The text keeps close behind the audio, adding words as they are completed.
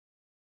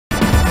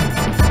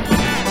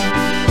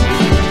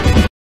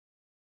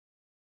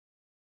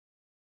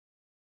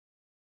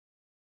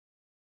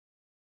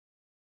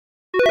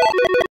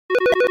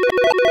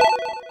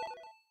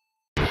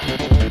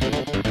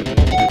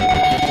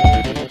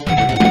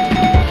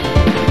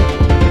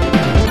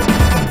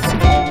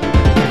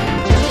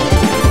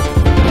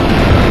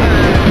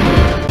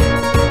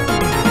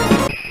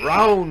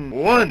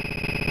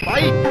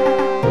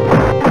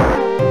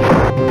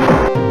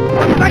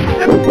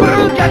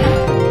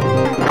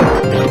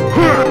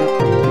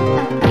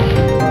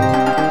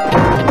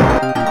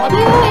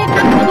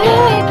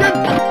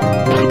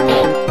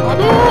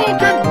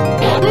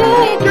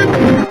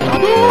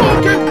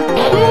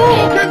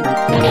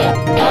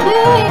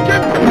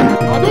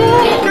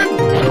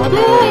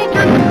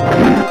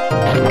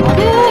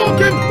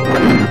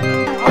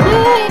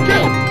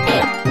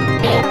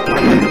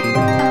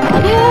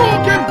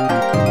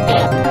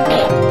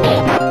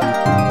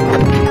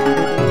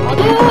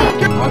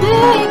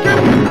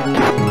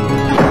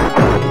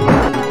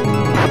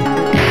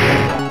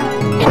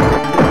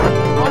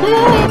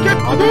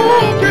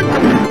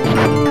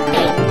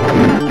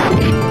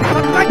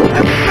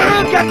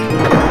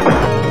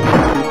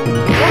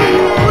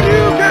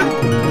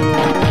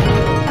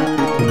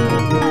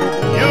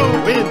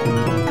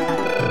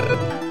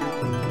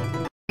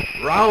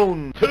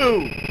Round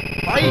 2,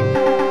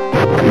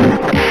 fight!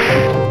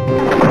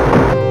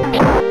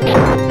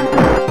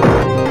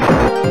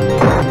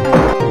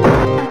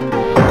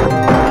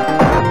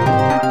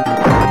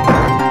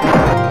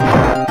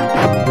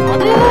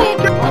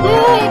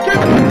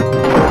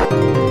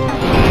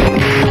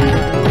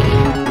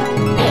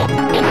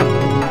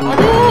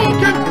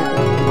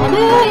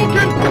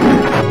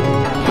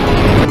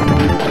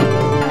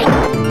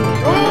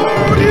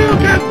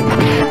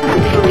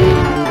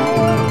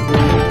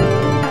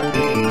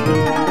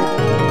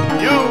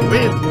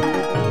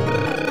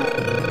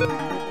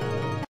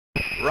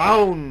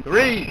 Round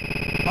 3,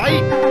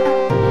 fight!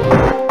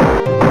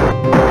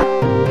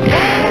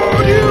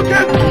 Oh, you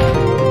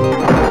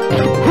can!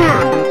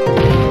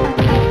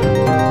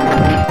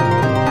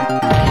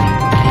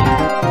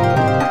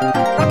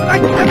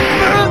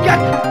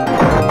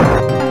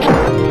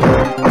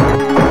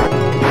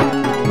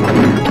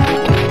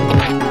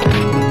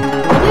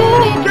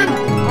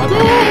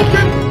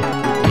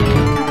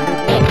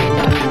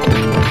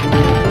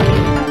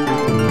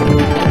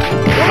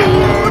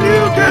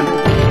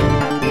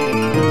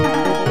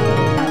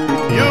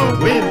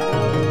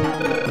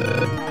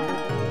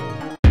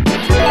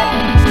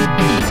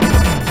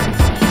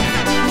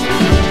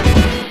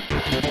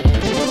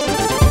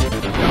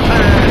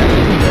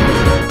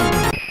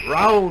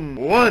 Round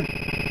 1,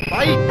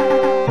 fight!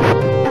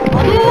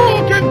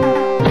 Hadouken!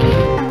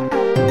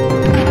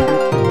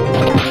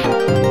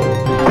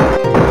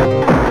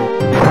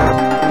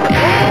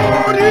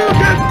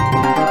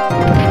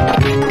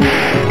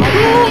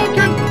 Hadouken!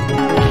 Hadouken!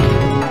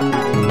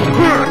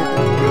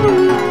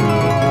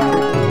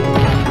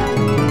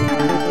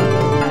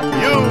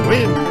 You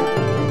win!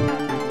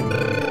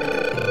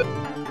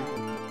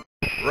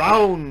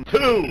 Round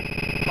 2,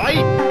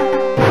 fight!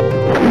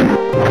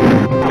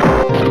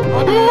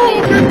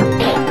 Hadouken!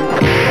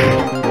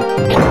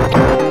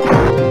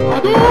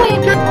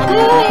 Hadouken!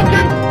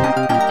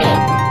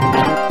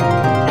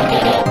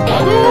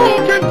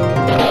 Hadouken!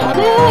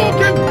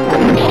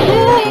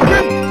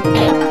 Hadouken!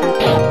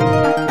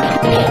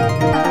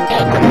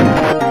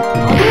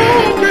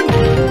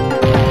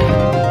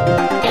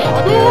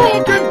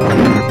 Hadouken! Hadouken!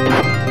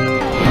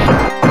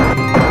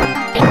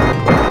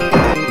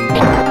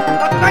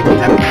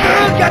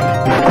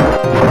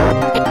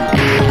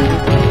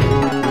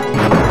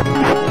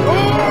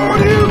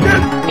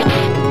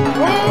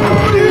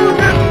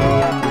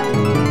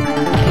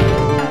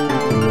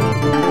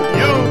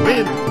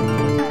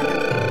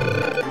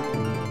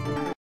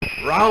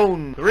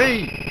 Round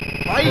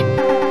 3, fight!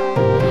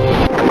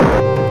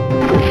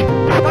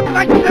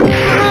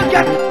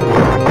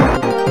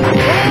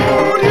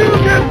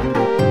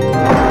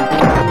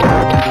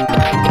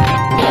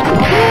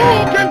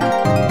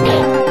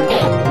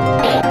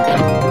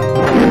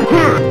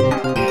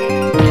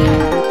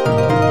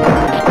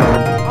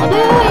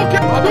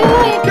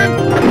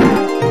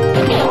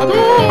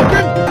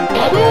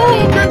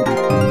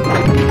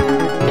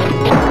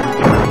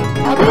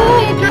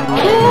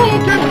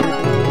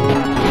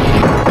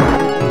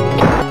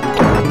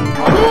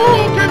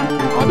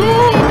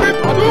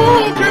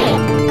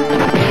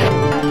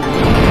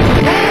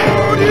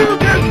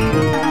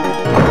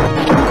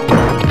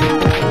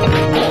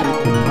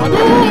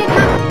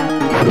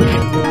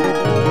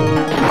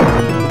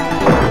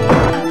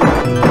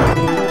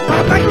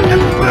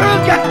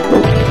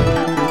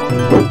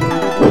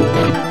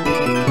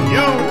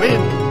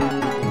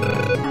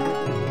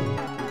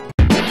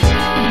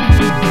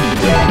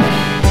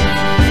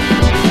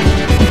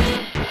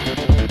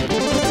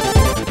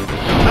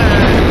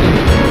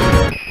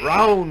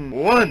 Round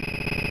 1,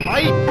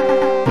 fight!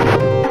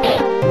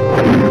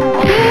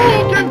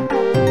 Hadouken!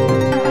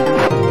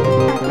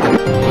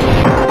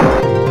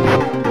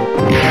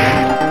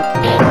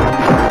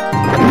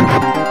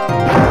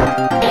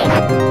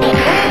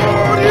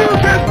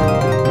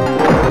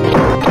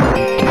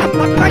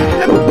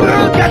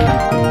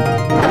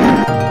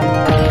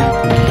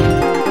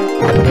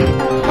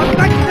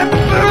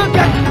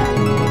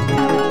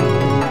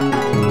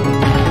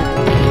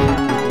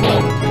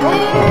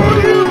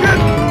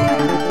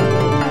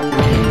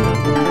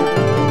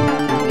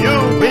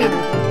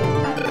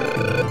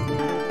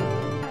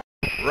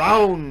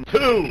 Round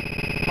 2,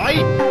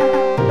 fight!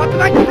 But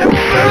like the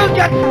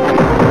brilliant!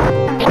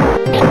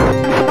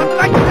 But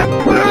like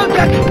the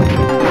brilliant!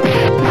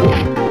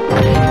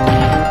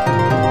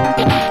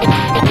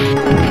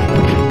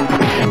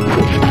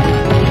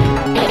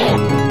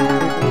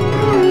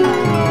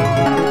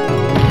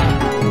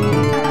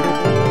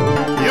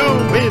 You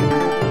win!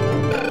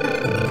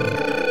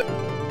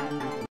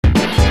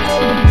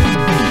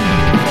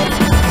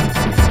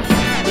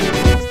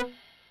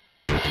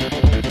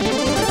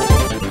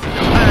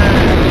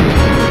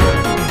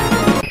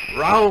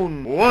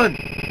 Round 1,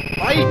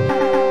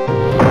 fight!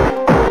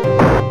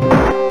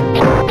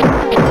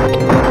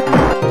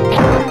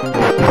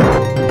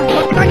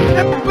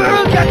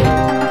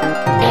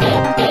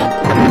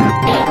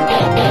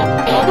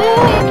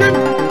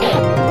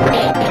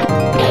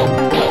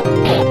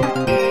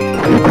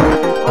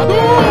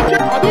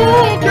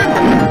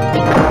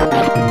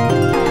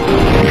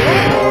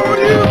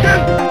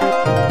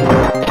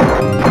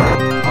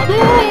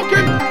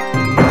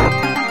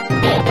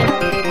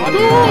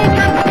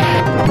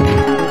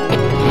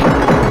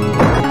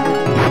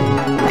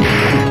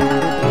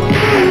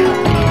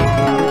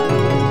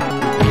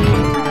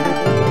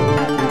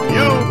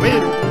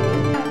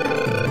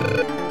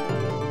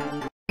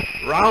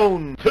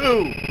 Round 2.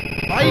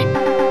 Fight!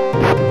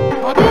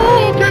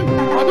 Hadouken!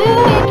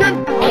 Hadouken!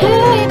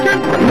 Hadouken!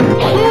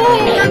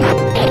 Hadouken!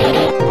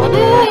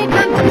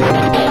 Hadouken!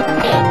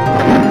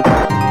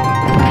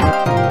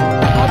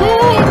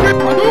 Hadouken!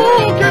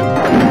 Hadouken!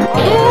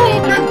 Hadouken!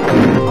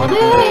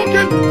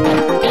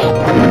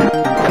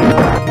 Hadouken!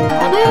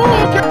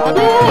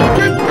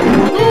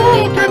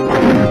 Hadouken!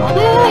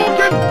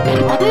 Hadouken!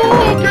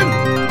 Hadouken!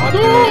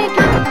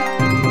 Hadouken!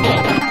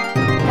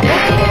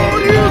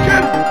 Hadouken!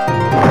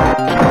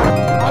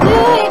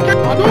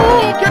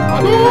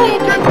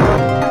 Hadouken!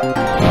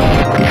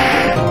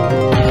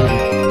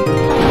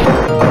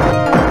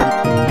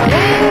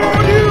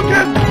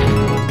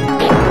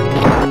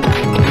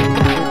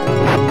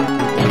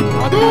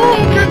 Hadouken! Hadouken!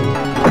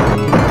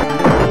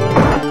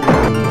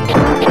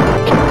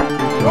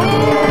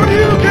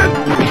 Hadouken!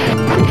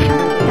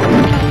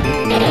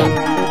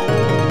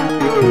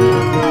 Hadouken!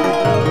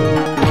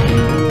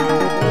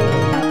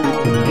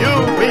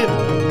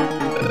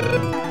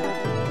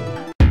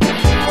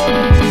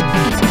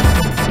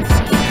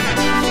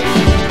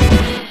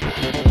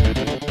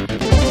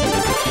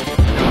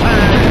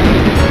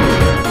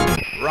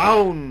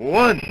 Round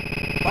 1.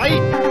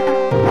 Fight!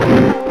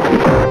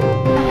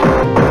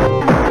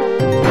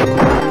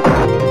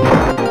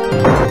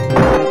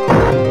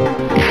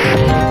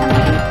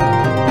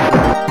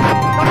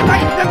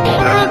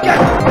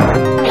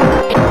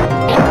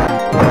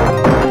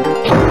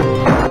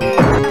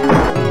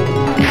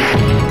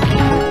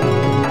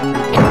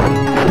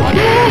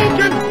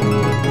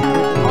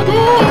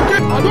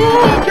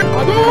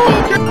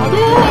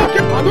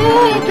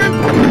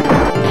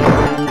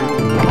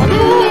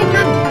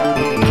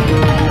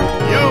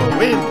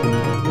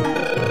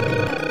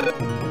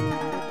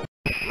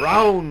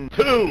 Round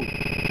 2.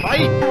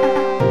 Fight!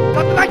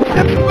 But like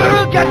the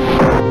burger!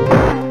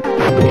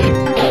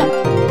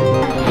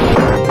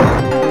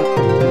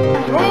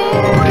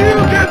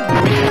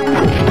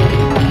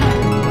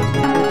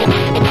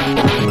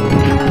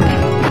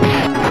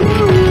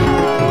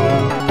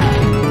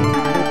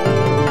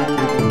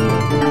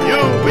 You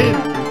win!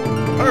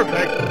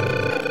 Perfect!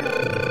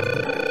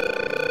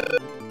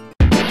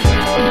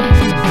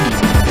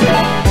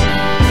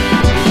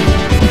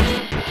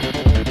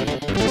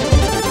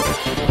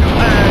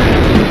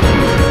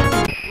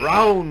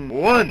 Round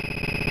 1.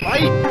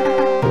 Fight!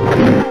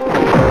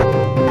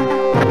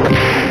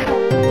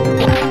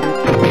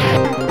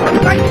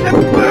 Like the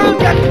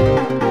burger!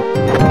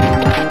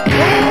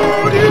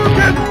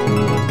 Hadouken!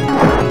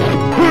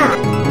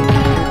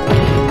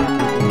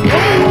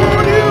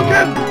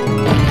 Hadouken!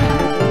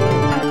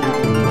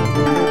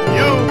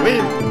 You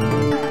win!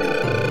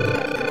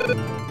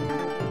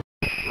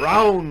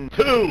 Round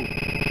 2.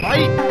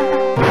 Fight!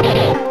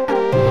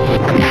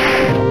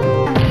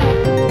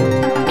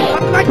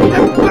 Like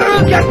the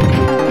burger!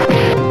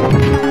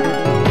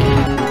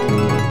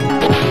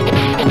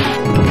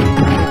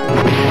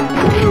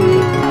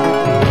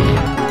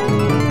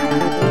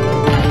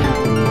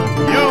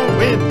 You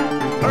win!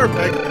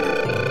 Perfect!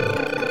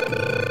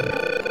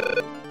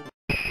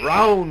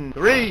 Round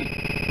 3.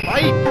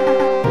 Fight!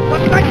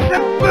 But like the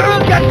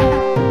burger!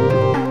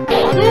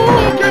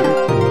 Hadouken!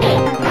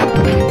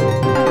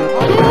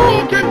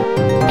 Hadouken!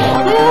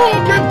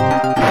 Hadouken!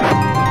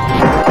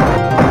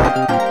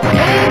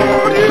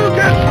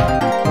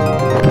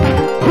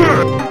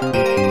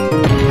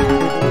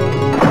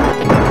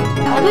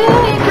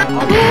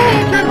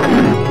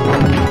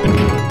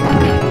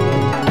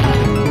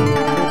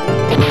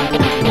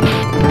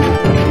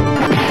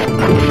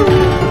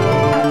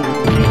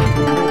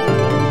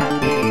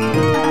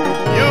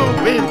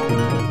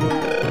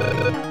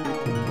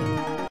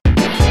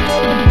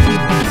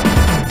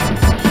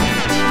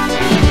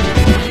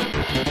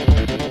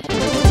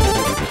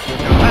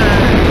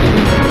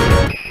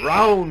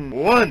 Round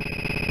 1.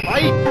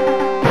 Fight!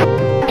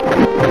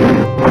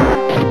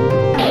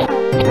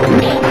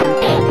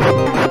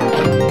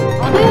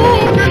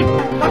 Hadouken!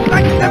 But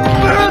like the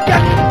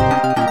burger!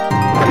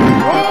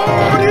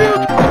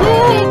 Hadouken!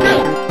 Hadouken!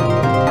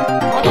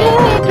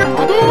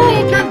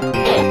 Hadouken!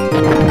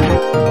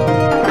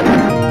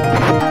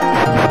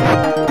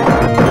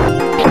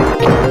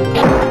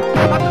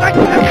 But like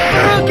the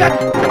burger!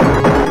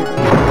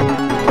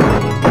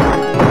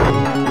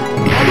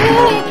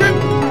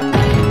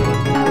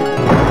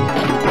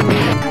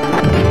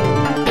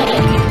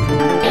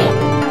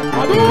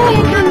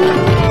 Hadouken!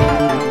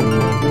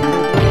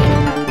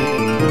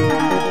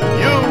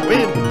 You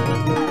win!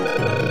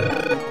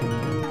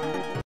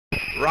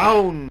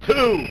 Round 2.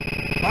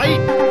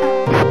 Fight!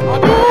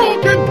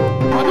 Hadouken!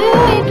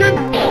 Hadouken!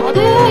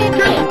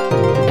 Hadouken!